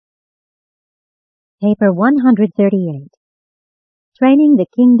Paper 138. Training the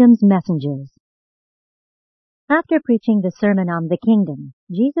Kingdom's Messengers. After preaching the Sermon on the Kingdom,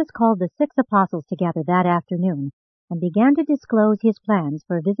 Jesus called the 6 apostles together that afternoon and began to disclose his plans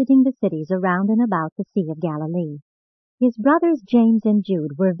for visiting the cities around and about the Sea of Galilee. His brothers James and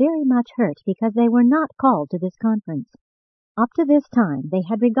Jude were very much hurt because they were not called to this conference. Up to this time, they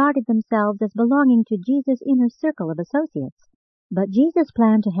had regarded themselves as belonging to Jesus' inner circle of associates. But Jesus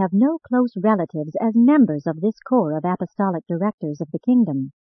planned to have no close relatives as members of this corps of apostolic directors of the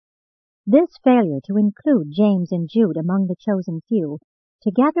kingdom. This failure to include James and Jude among the chosen few,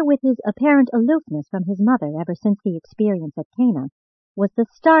 together with his apparent aloofness from his mother ever since the experience at Cana, was the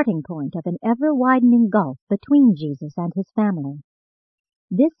starting point of an ever-widening gulf between Jesus and his family.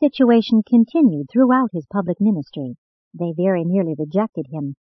 This situation continued throughout his public ministry. They very nearly rejected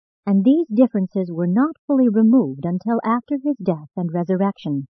him, and these differences were not fully removed until after his death and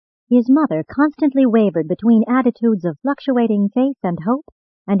resurrection. His mother constantly wavered between attitudes of fluctuating faith and hope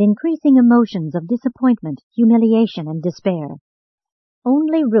and increasing emotions of disappointment, humiliation, and despair.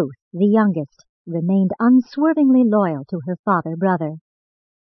 Only Ruth, the youngest, remained unswervingly loyal to her father-brother.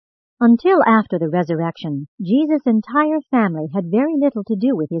 Until after the resurrection, Jesus' entire family had very little to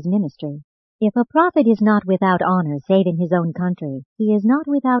do with his ministry. If a prophet is not without honor save in his own country, he is not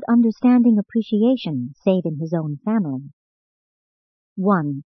without understanding appreciation save in his own family.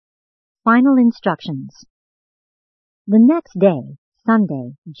 1. Final Instructions. The next day,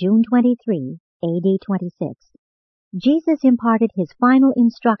 Sunday, June 23, A.D. 26, Jesus imparted his final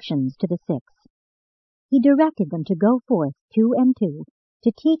instructions to the 6. He directed them to go forth 2 and 2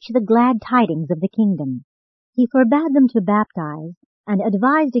 to teach the glad tidings of the kingdom. He forbade them to baptize and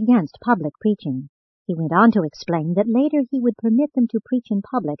advised against public preaching. He went on to explain that later he would permit them to preach in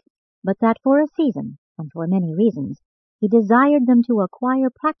public, but that for a season, and for many reasons, he desired them to acquire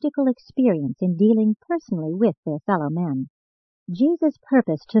practical experience in dealing personally with their fellow men. Jesus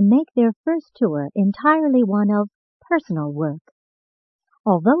purposed to make their first tour entirely one of personal work.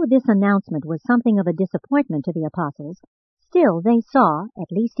 Although this announcement was something of a disappointment to the apostles, still they saw,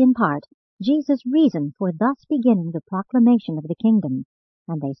 at least in part, Jesus' reason for thus beginning the proclamation of the kingdom,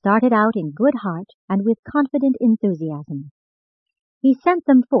 and they started out in good heart and with confident enthusiasm. He sent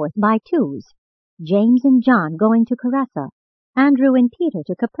them forth by twos, James and John going to Cyrene, Andrew and Peter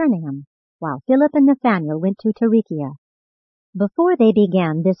to Capernaum, while Philip and Nathanael went to Tarichea. Before they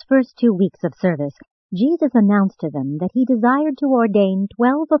began this first 2 weeks of service, Jesus announced to them that he desired to ordain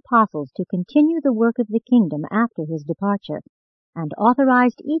 12 apostles to continue the work of the kingdom after his departure, and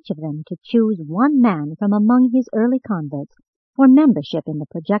authorized each of them to choose one man from among his early converts for membership in the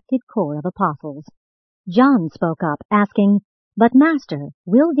projected corps of apostles. John spoke up, asking, "But Master,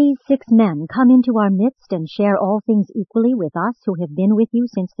 will these 6 men come into our midst and share all things equally with us who have been with you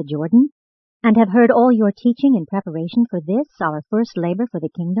since the Jordan, and have heard all your teaching in preparation for this, our first labor for the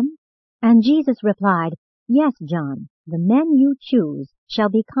kingdom?" And Jesus replied, "Yes, John, the men you choose shall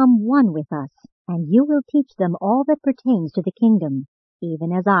become one with us, and you will teach them all that pertains to the kingdom,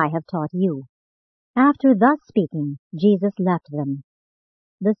 even as I have taught you." After thus speaking, Jesus left them.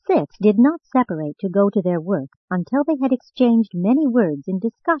 The 6 did not separate to go to their work until they had exchanged many words in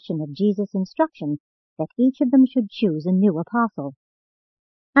discussion of Jesus' instruction that each of them should choose a new apostle.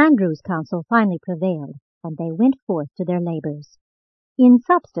 Andrew's counsel finally prevailed, and they went forth to their labors. In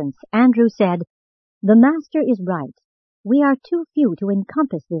substance, Andrew said, "The Master is right. We are too few to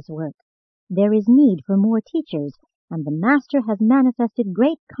encompass this work. There is need for more teachers, and the Master has manifested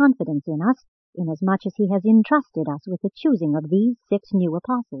great confidence in us, inasmuch as he has entrusted us with the choosing of these 6 new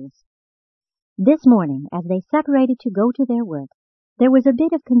apostles." This morning, as they separated to go to their work, there was a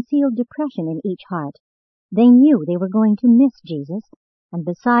bit of concealed depression in each heart. They knew they were going to miss Jesus, and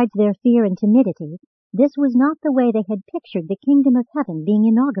besides their fear and timidity, this was not the way they had pictured the kingdom of heaven being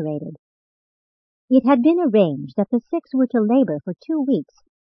inaugurated. It had been arranged that the 6 were to labor for 2 weeks,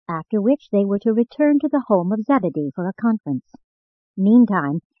 after which they were to return to the home of Zebedee for a conference.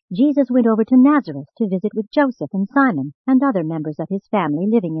 Meantime, Jesus went over to Nazareth to visit with Joseph and Simon and other members of his family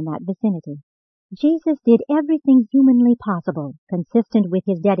living in that vicinity. Jesus did everything humanly possible, consistent with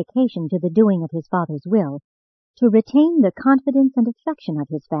his dedication to the doing of his Father's will, to retain the confidence and affection of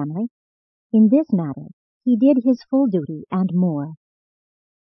his family. In this matter, he did his full duty and more.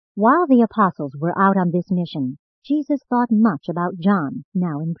 While the apostles were out on this mission, Jesus thought much about John,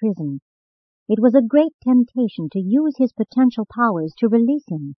 now in prison. It was a great temptation to use his potential powers to release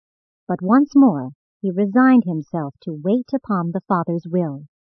him, but once more he resigned himself to wait upon the Father's will.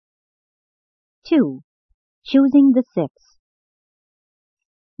 2. Choosing the 6.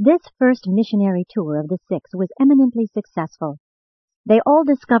 This first missionary tour of the 6 was eminently successful. they all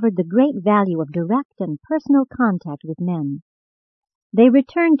discovered the great value of direct and personal contact with men. They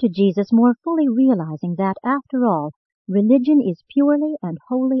returned to Jesus more fully realizing that, after all, religion is purely and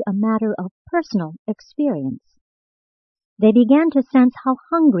wholly a matter of personal experience. They began to sense how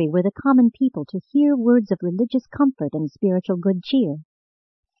hungry were the common people to hear words of religious comfort and spiritual good cheer.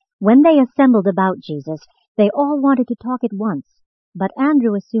 When they assembled about Jesus, they all wanted to talk at once, but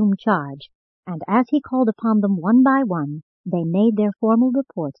Andrew assumed charge, and as he called upon them one by one, they made their formal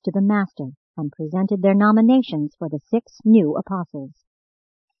reports to the Master and presented their nominations for the 6 new apostles.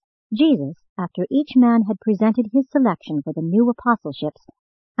 Jesus, after each man had presented his selection for the new apostleships,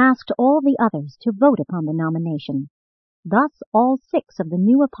 asked all the others to vote upon the nomination. Thus all 6 of the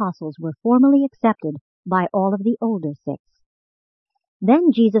new apostles were formally accepted by all of the older 6.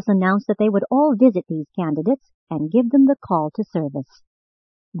 Then Jesus announced that they would all visit these candidates and give them the call to service.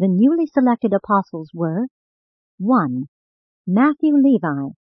 The newly selected apostles were 1. Matthew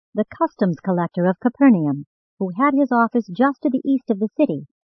Levi, the customs collector of Capernaum, who had his office just to the east of the city,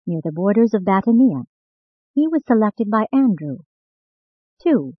 near the borders of Bathania. He was selected by Andrew.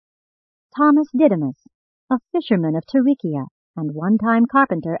 2. Thomas Didymus, a fisherman of Tarichea and one-time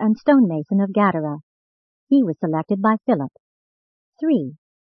carpenter and stonemason of Gadara. He was selected by Philip. 3.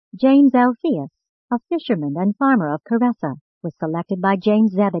 James Alphaeus, a fisherman and farmer of Caressa, was selected by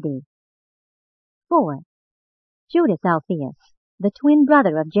James Zebedee. 4. Judas Alphaeus, the twin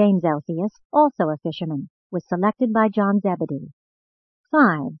brother of James Alphaeus, also a fisherman, was selected by John Zebedee.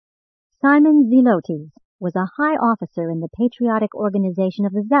 5. Simon Zelotes was a high officer in the patriotic organization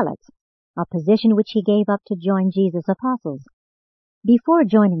of the Zealots, a position which he gave up to join Jesus' apostles. Before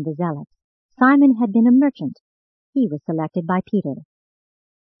joining the Zealots, Simon had been a merchant. He was selected by Peter.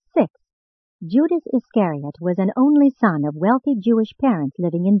 6. Judas Iscariot was an only son of wealthy Jewish parents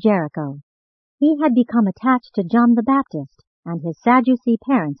living in Jericho. He had become attached to John the Baptist, and his Sadducee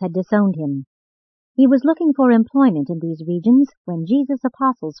parents had disowned him. He was looking for employment in these regions when Jesus'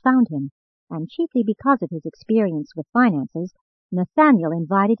 apostles found him, and chiefly because of his experience with finances, Nathanael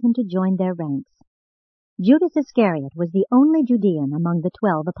invited him to join their ranks. Judas Iscariot was the only Judean among the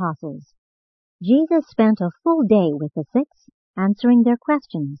 12 apostles. Jesus spent a full day with the 6, answering their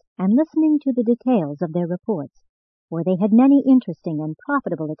questions and listening to the details of their reports, for they had many interesting and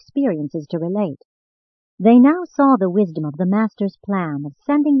profitable experiences to relate. They now saw the wisdom of the Master's plan of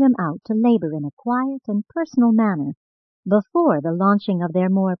sending them out to labor in a quiet and personal manner before the launching of their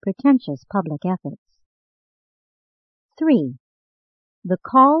more pretentious public efforts. 3. The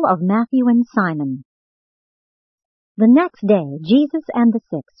Call of Matthew and Simon. The next day, Jesus and the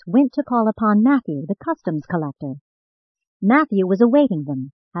 6 went to call upon Matthew, the customs collector. Matthew was awaiting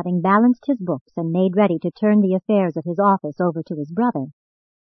them, having balanced his books and made ready to turn the affairs of his office over to his brother.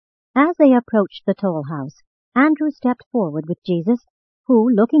 As they approached the toll house, Andrew stepped forward with Jesus, who,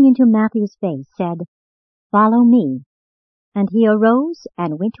 looking into Matthew's face, said, "Follow me." And he arose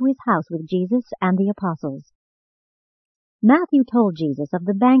and went to his house with Jesus and the apostles. Matthew told Jesus of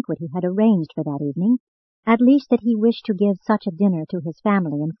the banquet he had arranged for that evening, at least that he wished to give such a dinner to his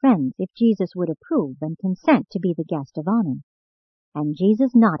family and friends if Jesus would approve and consent to be the guest of honor. And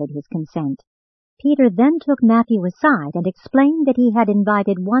Jesus nodded his consent. Peter then took Matthew aside and explained that he had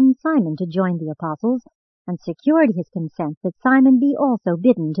invited one Simon to join the apostles and secured his consent that Simon be also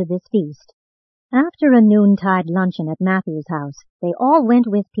bidden to this feast. After a noontide luncheon at Matthew's house, they all went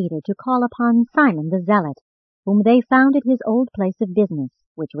with Peter to call upon Simon the Zealot, whom they found at his old place of business,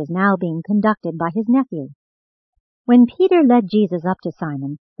 which was now being conducted by his nephew. When Peter led Jesus up to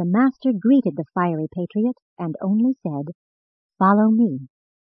Simon, the Master greeted the fiery patriot and only said, "Follow me."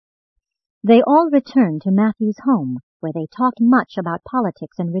 They all returned to Matthew's home, where they talked much about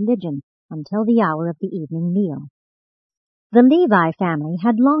politics and religion until the hour of the evening meal. The Levi family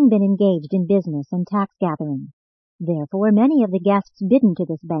had long been engaged in business and tax gathering. Therefore, many of the guests bidden to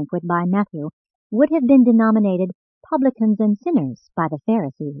this banquet by Matthew would have been denominated publicans and sinners by the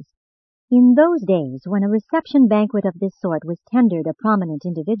Pharisees. In those days, when a reception banquet of this sort was tendered a prominent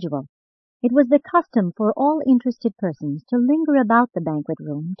individual, it was the custom for all interested persons to linger about the banquet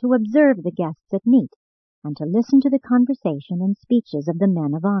room to observe the guests at meat, and to listen to the conversation and speeches of the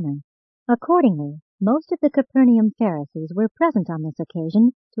men of honor. Accordingly, most of the Capernaum Pharisees were present on this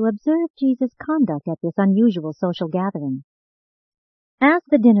occasion to observe Jesus' conduct at this unusual social gathering. As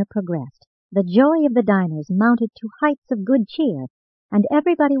the dinner progressed, the joy of the diners mounted to heights of good cheer, and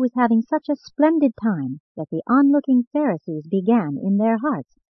everybody was having such a splendid time that the onlooking Pharisees began, in their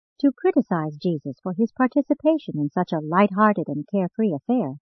hearts, to criticize Jesus for his participation in such a light-hearted and carefree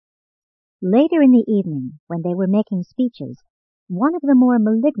affair. Later in the evening, when they were making speeches, One of the more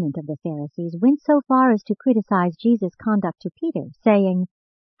malignant of the Pharisees went so far as to criticize Jesus' conduct to Peter, saying,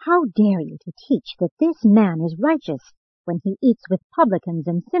 "How dare you to teach that this man is righteous when he eats with publicans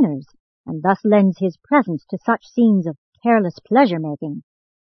and sinners, and thus lends his presence to such scenes of careless pleasure-making?"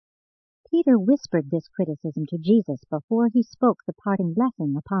 Peter whispered this criticism to Jesus before he spoke the parting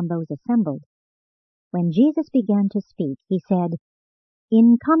blessing upon those assembled. When Jesus began to speak, he said,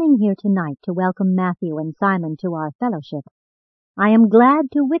 "In coming here tonight to welcome Matthew and Simon to our fellowship, I am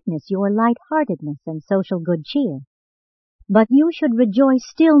glad to witness your light-heartedness and social good cheer. But you should rejoice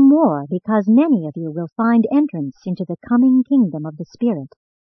still more because many of you will find entrance into the coming kingdom of the Spirit,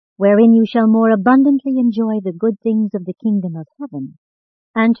 wherein you shall more abundantly enjoy the good things of the kingdom of heaven.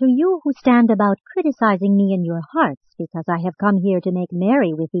 And to you who stand about criticizing me in your hearts because I have come here to make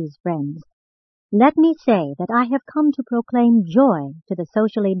merry with these friends, let me say that I have come to proclaim joy to the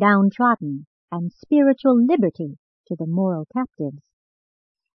socially downtrodden and spiritual liberty to the moral captives.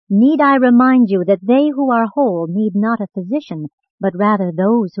 Need I remind you that they who are whole need not a physician, but rather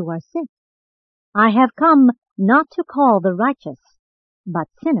those who are sick? I have come not to call the righteous, but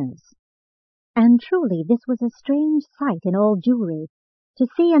sinners." And truly this was a strange sight in all Jewry, to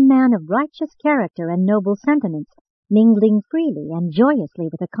see a man of righteous character and noble sentiments mingling freely and joyously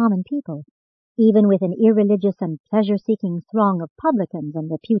with the common people, even with an irreligious and pleasure-seeking throng of publicans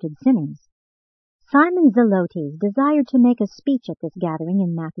and reputed sinners. Simon Zelotes desired to make a speech at this gathering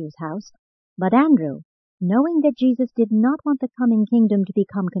in Matthew's house, but Andrew, knowing that Jesus did not want the coming kingdom to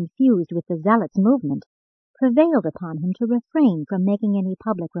become confused with the Zealots' movement, prevailed upon him to refrain from making any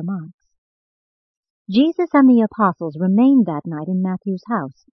public remarks. Jesus and the apostles remained that night in Matthew's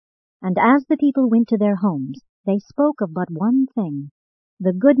house, and as the people went to their homes, they spoke of but one thing,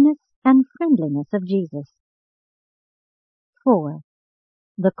 the goodness and friendliness of Jesus. 4.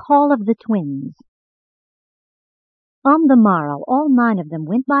 The Call of the Twins. On the morrow, all 9 of them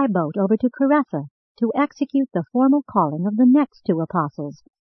went by boat over to Gerasa to execute the formal calling of the next 2 apostles,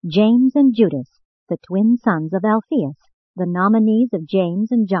 James and Judas, the twin sons of Alphaeus, the nominees of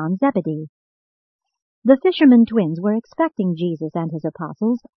James and John Zebedee. The fishermen twins were expecting Jesus and his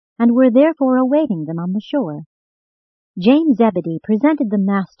apostles, and were therefore awaiting them on the shore. James Zebedee presented the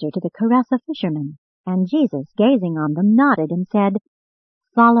master to the Gerasa fishermen, and Jesus, gazing on them, nodded and said,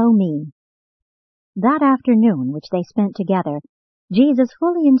 "Follow me." That afternoon, which they spent together, Jesus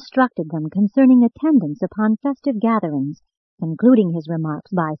fully instructed them concerning attendance upon festive gatherings, concluding his remarks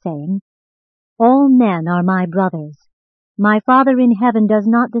by saying, "All men are my brothers. My Father in heaven does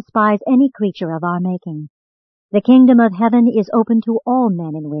not despise any creature of our making. The kingdom of heaven is open to all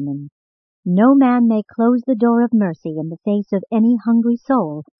men and women. No man may close the door of mercy in the face of any hungry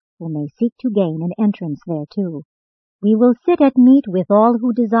soul who may seek to gain an entrance thereto. We will sit at meat with all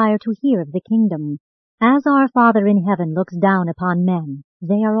who desire to hear of the kingdom. As our Father in heaven looks down upon men,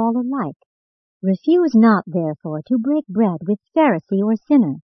 they are all alike. Refuse not, therefore, to break bread with Pharisee or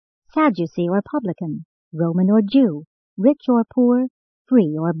sinner, Sadducee or publican, Roman or Jew, rich or poor,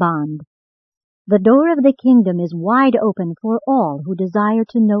 free or bond. The door of the kingdom is wide open for all who desire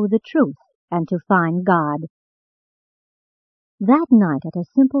to know the truth and to find God." That night at a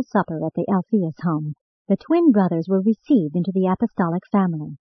simple supper at the Alphaeus home, the twin brothers were received into the apostolic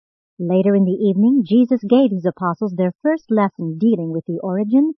family. Later in the evening, Jesus gave his apostles their first lesson dealing with the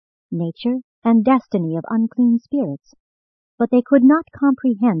origin, nature, and destiny of unclean spirits, but they could not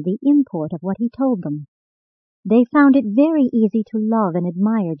comprehend the import of what he told them. They found it very easy to love and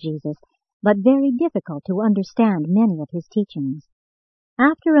admire Jesus, but very difficult to understand many of his teachings.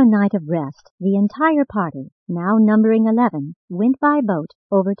 After a night of rest, the entire party, now numbering 11, went by boat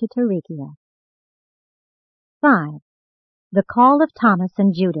over to Tarichea. 5. The Call of Thomas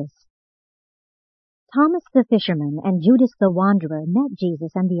and Judas. Thomas the fisherman and Judas the wanderer met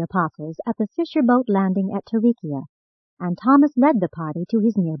Jesus and the apostles at the fisher boat landing at Tarichea, and Thomas led the party to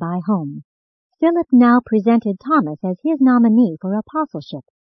his nearby home. Philip now presented Thomas as his nominee for apostleship,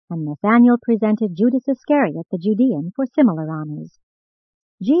 and Nathanael presented Judas Iscariot the Judean for similar honors.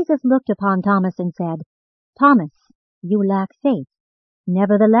 Jesus looked upon Thomas and said, "Thomas, you lack faith.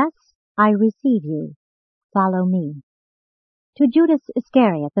 Nevertheless, I receive you. Follow me." To Judas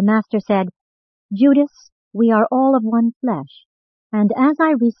Iscariot the Master said, "Judas, we are all of one flesh, and as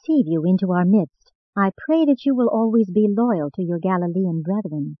I receive you into our midst, I pray that you will always be loyal to your Galilean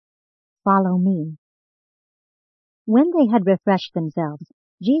brethren. Follow me." When they had refreshed themselves,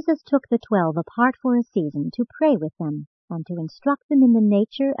 Jesus took the 12 apart for a season to pray with them and to instruct them in the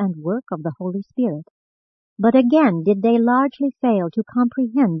nature and work of the Holy Spirit. But again did they largely fail to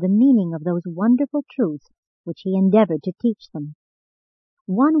comprehend the meaning of those wonderful truths which he endeavored to teach them.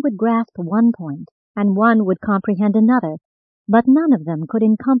 One would grasp one point, and one would comprehend another, But none of them could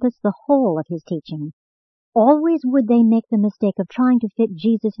encompass the whole of his teaching. Always would they make the mistake of trying to fit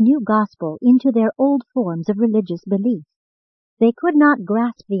Jesus' new gospel into their old forms of religious belief. They could not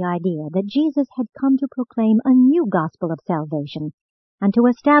grasp the idea that Jesus had come to proclaim a new gospel of salvation and to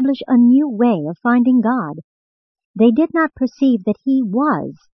establish a new way of finding God. They did not perceive that he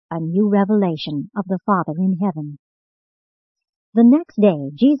was a new revelation of the Father in heaven. The next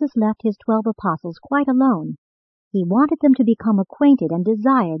day, Jesus left his 12 apostles quite alone. He wanted them to become acquainted and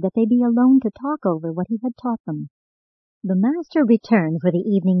desired that they be alone to talk over what he had taught them. The Master returned for the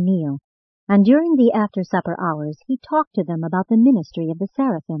evening meal, and during the after-supper hours he talked to them about the ministry of the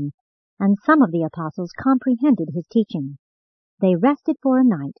seraphim, and some of the apostles comprehended his teaching. They rested for a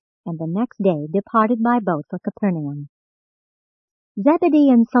night, and the next day departed by boat for Capernaum. Zebedee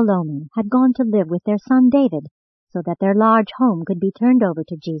and Salome had gone to live with their son David, so that their large home could be turned over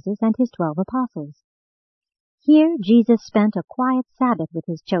to Jesus and his 12 apostles. Here Jesus spent a quiet Sabbath with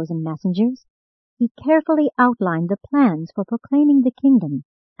his chosen messengers. He carefully outlined the plans for proclaiming the kingdom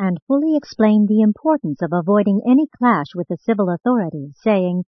and fully explained the importance of avoiding any clash with the civil authorities,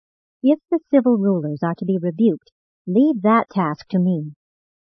 saying, "If the civil rulers are to be rebuked, leave that task to me.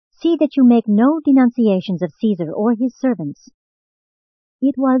 See that you make no denunciations of Caesar or his servants."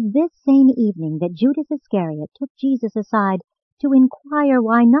 It was this same evening that Judas Iscariot took Jesus aside to inquire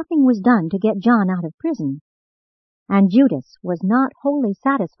why nothing was done to get John out of prison. And Judas was not wholly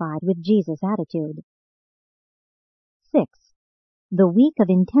satisfied with Jesus' attitude. 6. The week of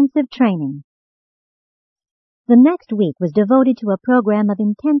intensive training. The next week was devoted to a program of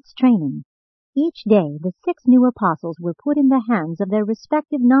intense training. Each day the 6 new apostles were put in the hands of their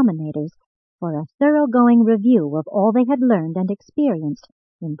respective nominators for a thoroughgoing review of all they had learned and experienced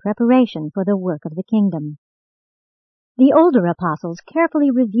in preparation for the work of the kingdom. The older apostles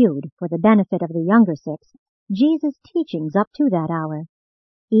carefully reviewed, for the benefit of the younger 6, Jesus' teachings up to that hour.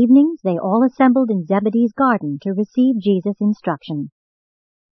 Evenings they all assembled in Zebedee's garden to receive Jesus' instruction.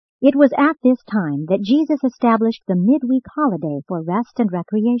 It was at this time that Jesus established the midweek holiday for rest and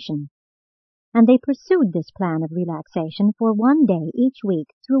recreation, and they pursued this plan of relaxation for one day each week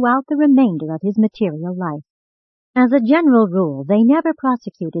throughout the remainder of his material life. As a general rule, they never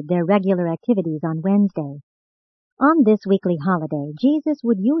prosecuted their regular activities on Wednesday. On this weekly holiday, Jesus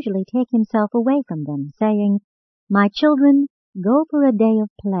would usually take himself away from them, saying, "My children, go for a day of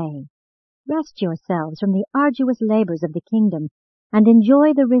play. Rest yourselves from the arduous labors of the kingdom, and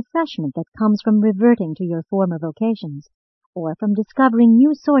enjoy the refreshment that comes from reverting to your former vocations, or from discovering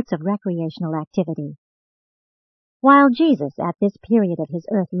new sorts of recreational activity." While Jesus, at this period of his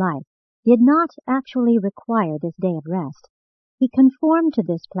earth life, did not actually require this day of rest, he conformed to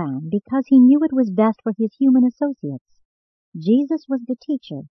this plan because he knew it was best for his human associates. Jesus was the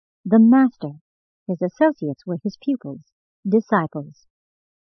teacher, the master. His associates were his pupils, disciples.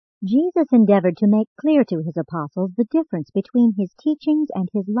 Jesus endeavored to make clear to his apostles the difference between his teachings and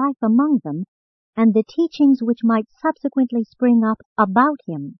his life among them, and the teachings which might subsequently spring up about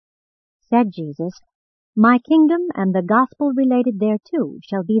him. Said Jesus, "My kingdom and the gospel related thereto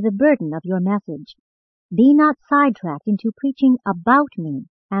shall be the burden of your message. Be not sidetracked into preaching about me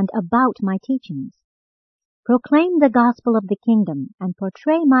and about my teachings. Proclaim the gospel of the kingdom and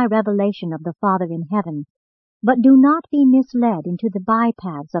portray my revelation of the Father in heaven, but do not be misled into the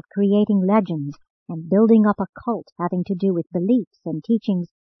bypaths of creating legends and building up a cult having to do with beliefs and teachings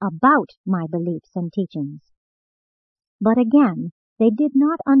about my beliefs and teachings." But again, they did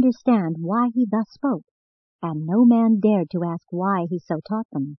not understand why he thus spoke, and no man dared to ask why he so taught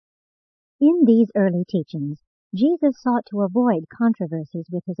them. In these early teachings, Jesus sought to avoid controversies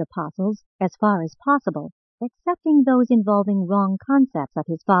with his apostles as far as possible, excepting those involving wrong concepts of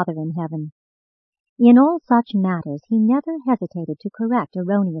his Father in heaven. In all such matters he never hesitated to correct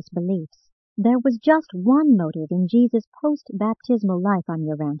erroneous beliefs. There was just one motive in Jesus' post-baptismal life on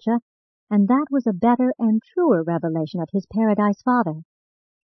Urantia, and that was a better and truer revelation of his Paradise Father.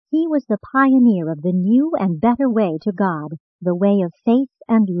 He was the pioneer of the new and better way to God, the way of faith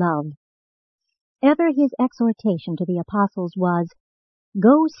and love. Ever his exhortation to the apostles was,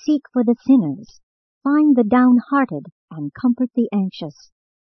 "Go seek for the sinners, find the downhearted, and comfort the anxious."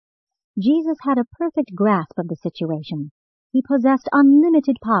 Jesus had a perfect grasp of the situation. He possessed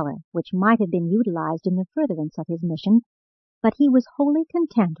unlimited power, which might have been utilized in the furtherance of his mission, but he was wholly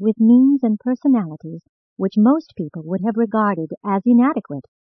content with means and personalities which most people would have regarded as inadequate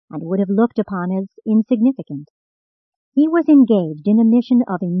and would have looked upon as insignificant. He was engaged in a mission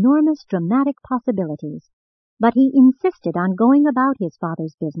of enormous dramatic possibilities, but he insisted on going about his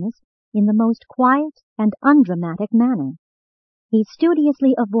Father's business in the most quiet and undramatic manner. He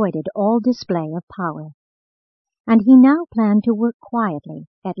studiously avoided all display of power. and he now planned to work quietly,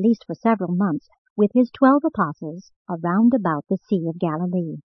 at least for several months, with his 12 apostles around about the Sea of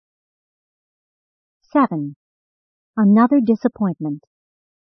Galilee. 7. Another disappointment.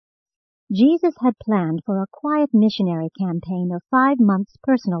 Jesus had planned for a quiet missionary campaign of 5 months'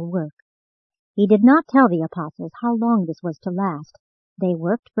 personal work. He did not tell the apostles how long this was to last. They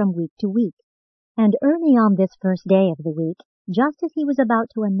worked from week to week. And early on this first day of the week, just as he was about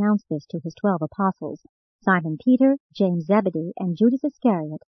to announce this to his 12 apostles, Simon Peter, James Zebedee, and Judas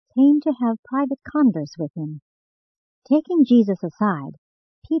Iscariot came to have private converse with him. Taking Jesus aside,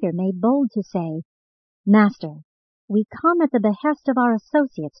 Peter made bold to say, "Master, we come at the behest of our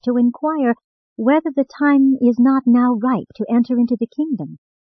associates to inquire whether the time is not now ripe to enter into the kingdom.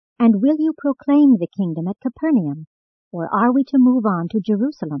 And will you proclaim the kingdom at Capernaum, or are we to move on to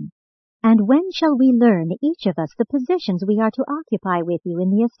Jerusalem? And when shall we learn, each of us, the positions we are to occupy with you in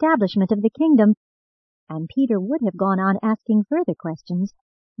the establishment of the kingdom?" And Peter would have gone on asking further questions,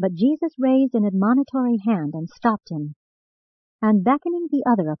 but Jesus raised an admonitory hand and stopped him. And beckoning the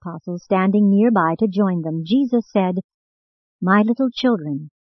other apostles standing nearby to join them, Jesus said, "My little children,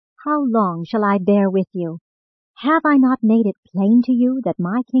 how long shall I bear with you? Have I not made it plain to you that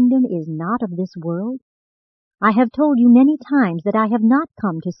my kingdom is not of this world? I have told you many times that I have not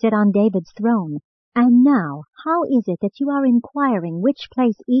come to sit on David's throne. And now, how is it that you are inquiring which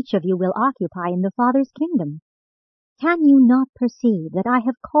place each of you will occupy in the Father's kingdom? Can you not perceive that I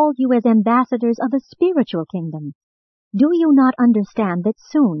have called you as ambassadors of a spiritual kingdom? Do you not understand that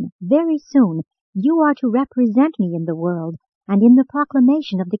soon, very soon, you are to represent me in the world and in the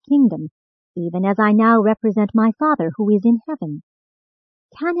proclamation of the kingdom, even as I now represent my Father who is in heaven?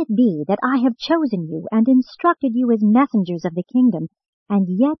 Can it be that I have chosen you and instructed you as messengers of the kingdom, and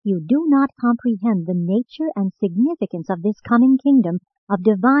yet you do not comprehend the nature and significance of this coming kingdom of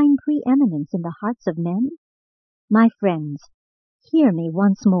divine preeminence in the hearts of men? My friends, hear me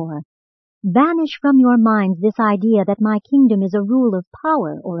once more. Banish from your minds this idea that my kingdom is a rule of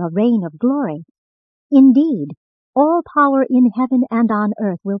power or a reign of glory. Indeed, all power in heaven and on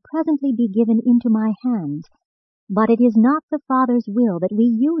earth will presently be given into my hands, but it is not the Father's will that we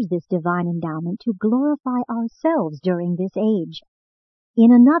use this divine endowment to glorify ourselves during this age.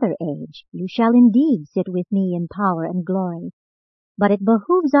 In another age you shall indeed sit with me in power and glory, but it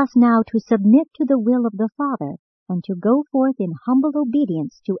behooves us now to submit to the will of the Father and to go forth in humble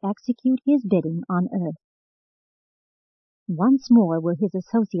obedience to execute his bidding on earth." Once more were his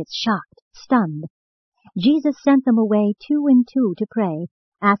associates shocked, stunned. Jesus sent them away 2 and 2 to pray,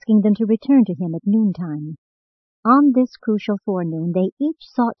 asking them to return to him at noontime. On this crucial forenoon they each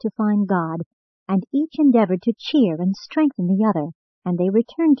sought to find God, and each endeavored to cheer and strengthen the other, and they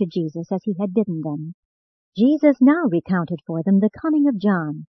returned to Jesus as he had bidden them. Jesus now recounted for them the coming of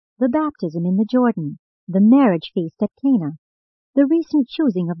John, the baptism in the Jordan, the marriage feast at Cana, the recent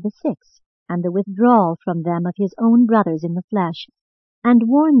choosing of the 6, and the withdrawal from them of his own brothers in the flesh, and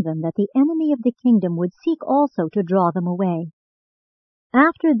warned them that the enemy of the kingdom would seek also to draw them away.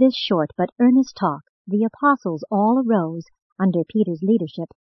 After this short but earnest talk, the apostles all arose, under Peter's leadership,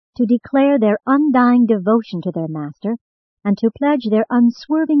 to declare their undying devotion to their Master, and to pledge their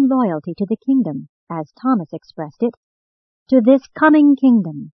unswerving loyalty to the kingdom, as Thomas expressed it, to this coming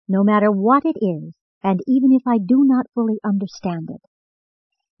kingdom, no matter what it is, and even if I do not fully understand it.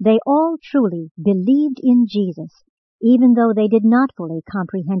 They all truly believed in Jesus, even though they did not fully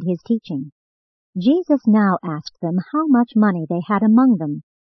comprehend his teaching. Jesus now asked them how much money they had among them.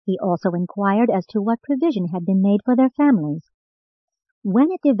 He also inquired as to what provision had been made for their families.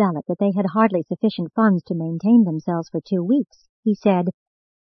 When it developed that they had hardly sufficient funds to maintain themselves for 2 weeks, he said,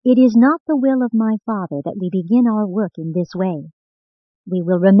 "It is not the will of my Father that we begin our work in this way. We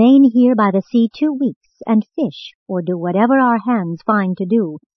will remain here by the sea 2 weeks and fish or do whatever our hands find to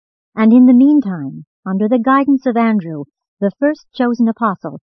do, and in the meantime, under the guidance of Andrew, the first chosen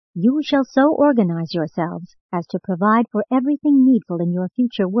apostle, you shall so organize yourselves as to provide for everything needful in your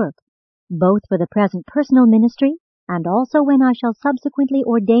future work, both for the present personal ministry and also when I shall subsequently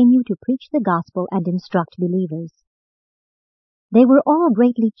ordain you to preach the gospel and instruct believers." They were all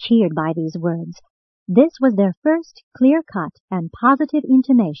greatly cheered by these words. This was their first clear-cut and positive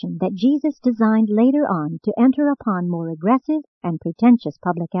intimation that Jesus designed later on to enter upon more aggressive and pretentious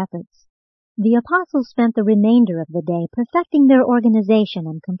public efforts. The apostles spent the remainder of the day perfecting their organization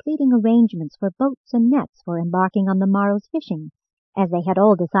and completing arrangements for boats and nets for embarking on the morrow's fishing, as they had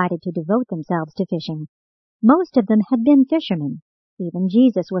all decided to devote themselves to fishing. Most of them had been fishermen. Even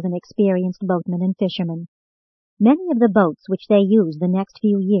Jesus was an experienced boatman and fisherman. Many of the boats which they used the next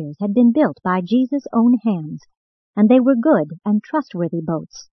few years had been built by Jesus' own hands, and they were good and trustworthy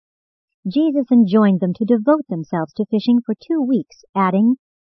boats. Jesus enjoined them to devote themselves to fishing for 2 weeks, adding,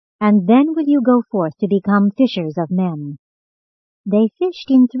 "And then will you go forth to become fishers of men." They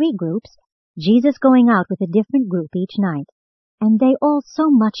fished in 3 groups, Jesus going out with a different group each night. And they all so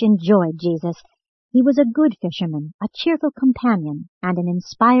much enjoyed Jesus. He was a good fisherman, a cheerful companion, and an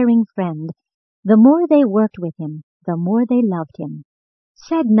inspiring friend. The more they worked with him, the more they loved him.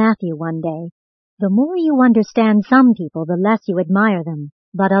 Said Matthew one day, "The more you understand some people, the less you admire them.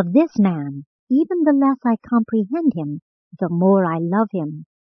 But of this man, even the less I comprehend him, the more I love him."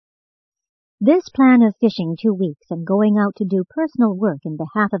 This plan of fishing 2 weeks and going out to do personal work in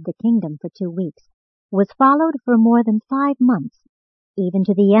behalf of the kingdom for 2 weeks was followed for more than 5 months, even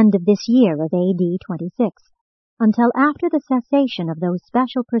to the end of this year of AD 26, until after the cessation of those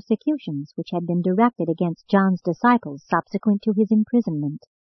special persecutions which had been directed against John's disciples subsequent to his imprisonment.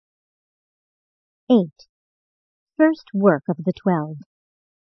 8. First work of the 12.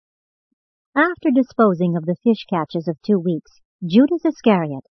 After disposing of the fish catches of 2 weeks, Judas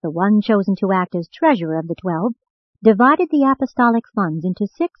Iscariot, the one chosen to act as treasurer of the 12, divided the apostolic funds into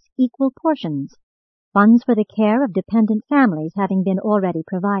 6 equal portions, funds for the care of dependent families having been already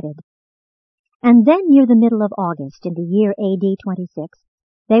provided. And then near the middle of August in the year AD 26,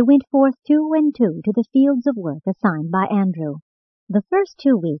 they went forth 2 and 2 to the fields of work assigned by Andrew. The first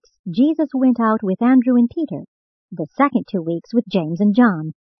 2 weeks Jesus went out with Andrew and Peter, the second 2 weeks with James and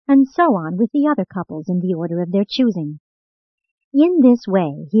John, and so on with the other couples in the order of their choosing. In this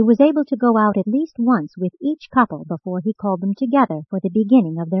way he was able to go out at least once with each couple before he called them together for the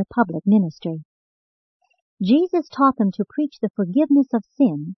beginning of their public ministry. Jesus taught them to preach the forgiveness of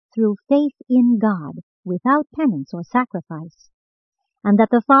sin through faith in God, without penance or sacrifice, and that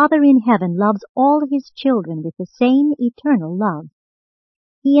the Father in heaven loves all his children with the same eternal love.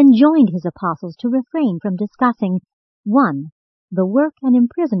 He enjoined his apostles to refrain from discussing 1. The work and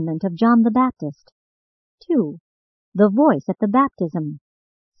imprisonment of John the Baptist. 2. The voice at the baptism.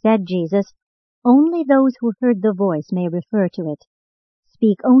 Said Jesus, "Only those who heard the voice may refer to it.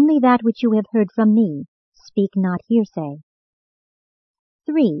 Speak only that which you have heard from me. Speak not hearsay."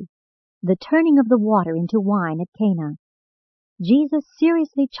 3. The turning of the water into wine at Cana. Jesus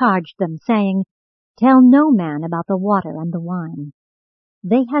seriously charged them, saying, "Tell no man about the water and the wine."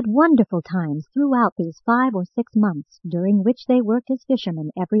 They had wonderful times throughout these 5 or 6 months, during which they worked as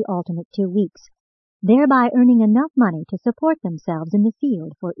fishermen every alternate 2 weeks, thereby earning enough money to support themselves in the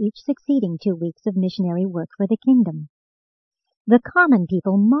field for each succeeding 2 weeks of missionary work for the kingdom. The common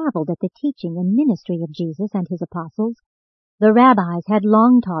people marveled at the teaching and ministry of Jesus and his apostles. The rabbis had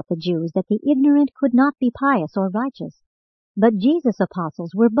long taught the Jews that the ignorant could not be pious or righteous, but Jesus'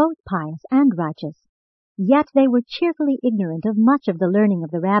 apostles were both pious and righteous. Yet they were cheerfully ignorant of much of the learning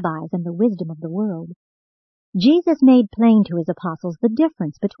of the rabbis and the wisdom of the world. Jesus made plain to his apostles the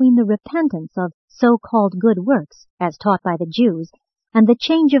difference between the repentance of so-called good works, as taught by the Jews, and the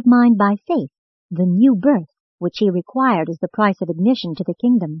change of mind by faith, the new birth, which he required as the price of admission to the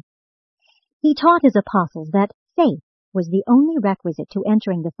kingdom. He taught his apostles that faith was the only requisite to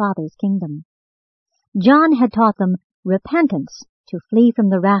entering the Father's kingdom. John had taught them repentance to flee from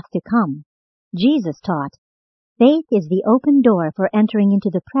the wrath to come. Jesus taught, faith is the open door for entering into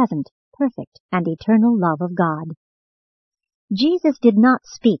the present, perfect, and eternal love of God. Jesus did not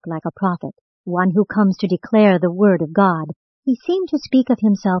speak like a prophet, one who comes to declare the word of God. He seemed to speak of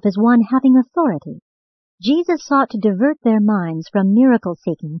himself as one having authority. Jesus sought to divert their minds from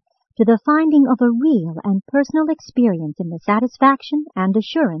miracle-seeking to the finding of a real and personal experience in the satisfaction and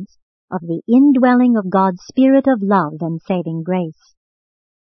assurance of the indwelling of God's Spirit of love and saving grace.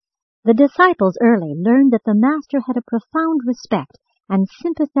 The disciples early learned that the Master had a profound respect and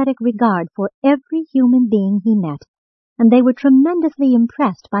sympathetic regard for every human being he met, and they were tremendously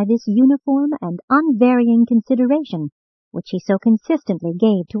impressed by this uniform and unvarying consideration which he so consistently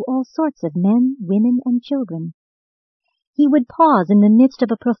gave to all sorts of men, women, and children. He would pause in the midst of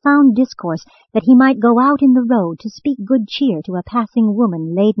a profound discourse that he might go out in the road to speak good cheer to a passing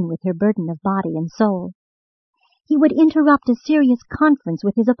woman laden with her burden of body and soul. He would interrupt a serious conference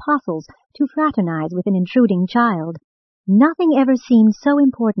with his apostles to fraternize with an intruding child. Nothing ever seemed so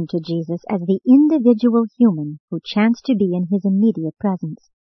important to Jesus as the individual human who chanced to be in his immediate presence.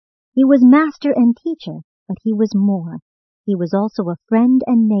 He was master and teacher, but he was more. He was also a friend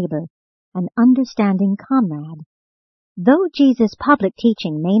and neighbor, an understanding comrade. Though Jesus' public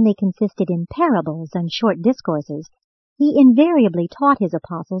teaching mainly consisted in parables and short discourses, he invariably taught his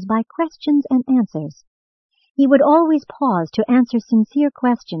apostles by questions and answers. He would always pause to answer sincere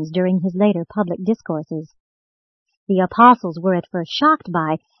questions during his later public discourses. The apostles were at first shocked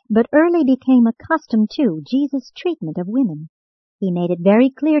by, but early became accustomed to, Jesus' treatment of women. He made it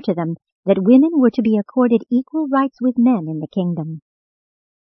very clear to them that women were to be accorded equal rights with men in the kingdom.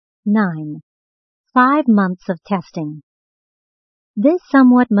 9. 5 months of testing. This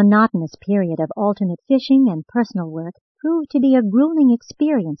somewhat monotonous period of alternate fishing and personal work proved to be a grueling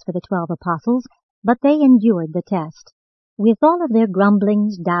experience for the 12 apostles, but they endured the test. With all of their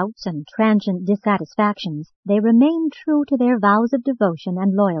grumblings, doubts, and transient dissatisfactions, they remained true to their vows of devotion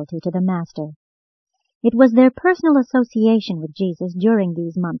and loyalty to the Master. It was their personal association with Jesus during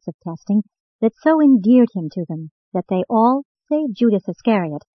these months of testing that so endeared him to them that they all, save Judas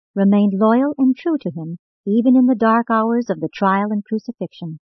Iscariot, remained loyal and true to him even in the dark hours of the trial and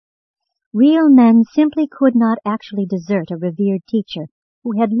crucifixion. Real men simply could not actually desert a revered teacher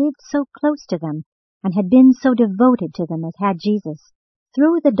who had lived so close to them and had been so devoted to them as had Jesus.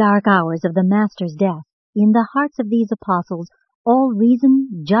 Through the dark hours of the Master's death, in the hearts of these apostles, all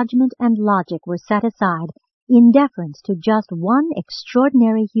reason, judgment, and logic were set aside in deference to just one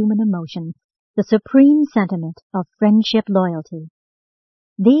extraordinary human emotion, the supreme sentiment of friendship-loyalty.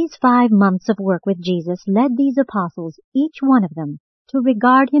 These 5 months of work with Jesus led these apostles, each one of them, to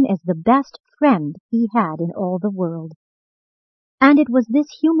regard him as the best friend he had in all the world. And it was this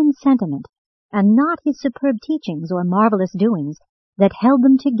human sentiment, and not his superb teachings or marvelous doings, that held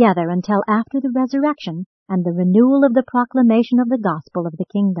them together until after the resurrection and the renewal of the proclamation of the gospel of the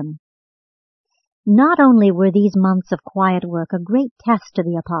kingdom. Not only were these months of quiet work a great test to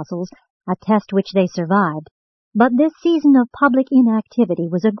the apostles, a test which they survived, but this season of public inactivity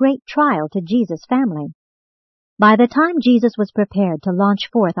was a great trial to Jesus' family. By the time Jesus was prepared to launch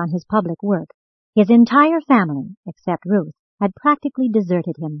forth on his public work, his entire family, except Ruth, had practically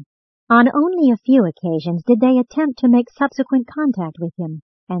deserted him. On only a few occasions did they attempt to make subsequent contact with him,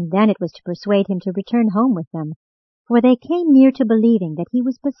 and then it was to persuade him to return home with them, for they came near to believing that he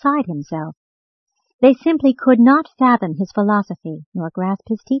was beside himself. They simply could not fathom his philosophy, nor grasp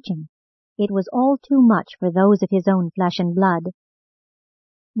his teaching. It was all too much for those of his own flesh and blood.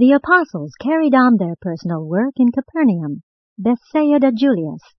 The apostles carried on their personal work in Capernaum, Bethsaida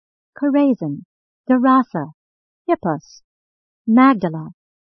Julias, Chorazin, Gerasa, Hippos, Magdala,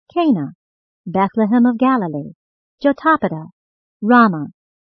 Cana, Bethlehem of Galilee, Jotapata, Ramah,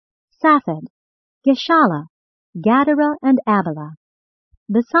 Saphad, Gischala, Gadara, and Abila.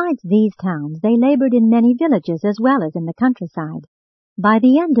 Besides these towns, they labored in many villages as well as in the countryside. By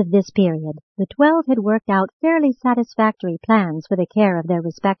the end of this period, the 12 had worked out fairly satisfactory plans for the care of their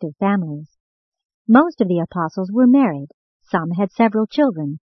respective families. Most of the apostles were married, some had several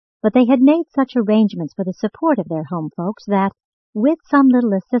children, but they had made such arrangements for the support of their home folks that, with some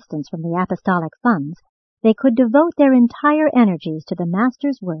little assistance from the apostolic funds, they could devote their entire energies to the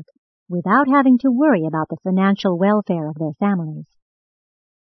Master's work without having to worry about the financial welfare of their families.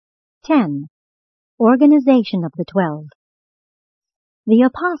 10. Organization of the 12. The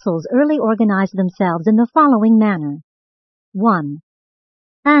apostles early organized themselves in the following manner. 1.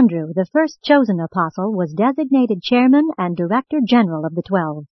 Andrew, the first chosen apostle, was designated chairman and director general of the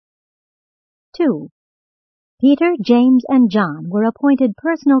 12. 2. Peter, James, and John were appointed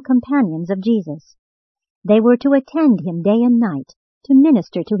personal companions of Jesus. They were to attend him day and night, to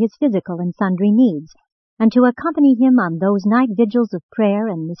minister to his physical and sundry needs, and to accompany him on those night vigils of prayer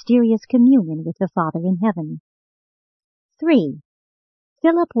and mysterious communion with the Father in heaven. 3.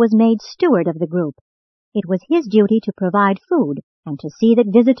 Philip was made steward of the group. It was his duty to provide food and to see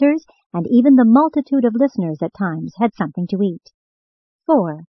that visitors and even the multitude of listeners at times had something to eat.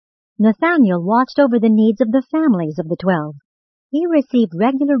 4. Nathanael watched over the needs of the families of the 12. He received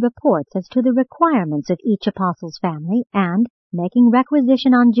regular reports as to the requirements of each apostle's family and, making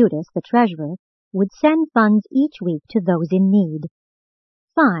requisition on Judas, the treasurer, would send funds each week to those in need.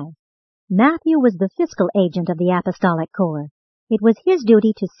 5. Matthew was the fiscal agent of the apostolic corps. It was his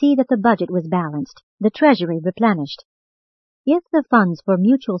duty to see that the budget was balanced, the treasury replenished. If the funds for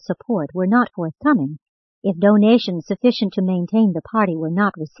mutual support were not forthcoming, if donations sufficient to maintain the party were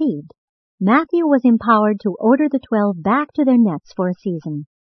not received, Matthew was empowered to order the 12 back to their nets for a season.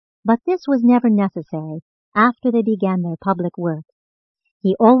 But this was never necessary after they began their public work.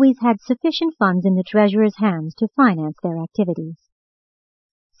 He always had sufficient funds in the treasurer's hands to finance their activities.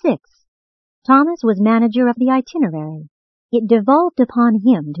 6. Thomas was manager of the itinerary. It devolved upon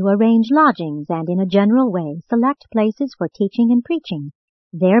him to arrange lodgings and in a general way select places for teaching and preaching,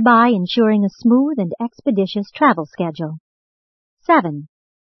 thereby ensuring a smooth and expeditious travel schedule. 7.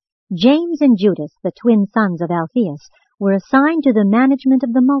 James and Judas, the twin sons of Alphaeus, were assigned to the management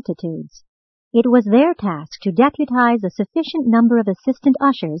of the multitudes. It was their task to deputize a sufficient number of assistant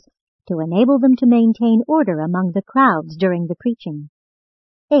ushers to enable them to maintain order among the crowds during the preaching.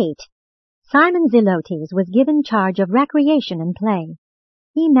 8. Simon Zelotes was given charge of recreation and play.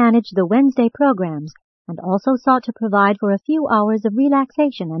 He managed the Wednesday programs and also sought to provide for a few hours of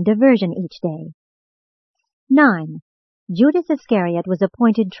relaxation and diversion each day. 9. Judas Iscariot was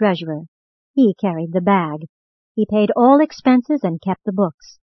appointed treasurer. He carried the bag. He paid all expenses and kept the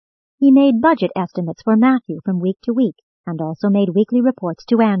books. He made budget estimates for Matthew from week to week and also made weekly reports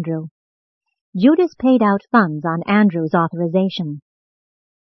to Andrew. Judas paid out funds on Andrew's authorization.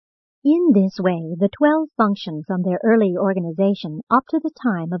 In this way, the 12 functioned from their early organization up to the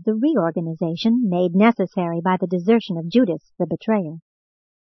time of the reorganization made necessary by the desertion of Judas, the betrayer.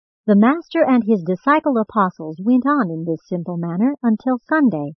 The Master and his disciple apostles went on in this simple manner until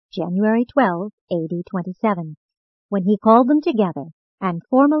Sunday, January 12, AD 27, when he called them together and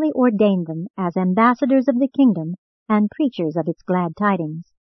formally ordained them as ambassadors of the kingdom and preachers of its glad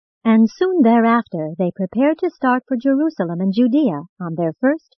tidings. And soon thereafter they prepared to start for Jerusalem and Judea on their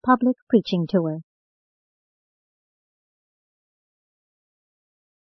first public preaching tour.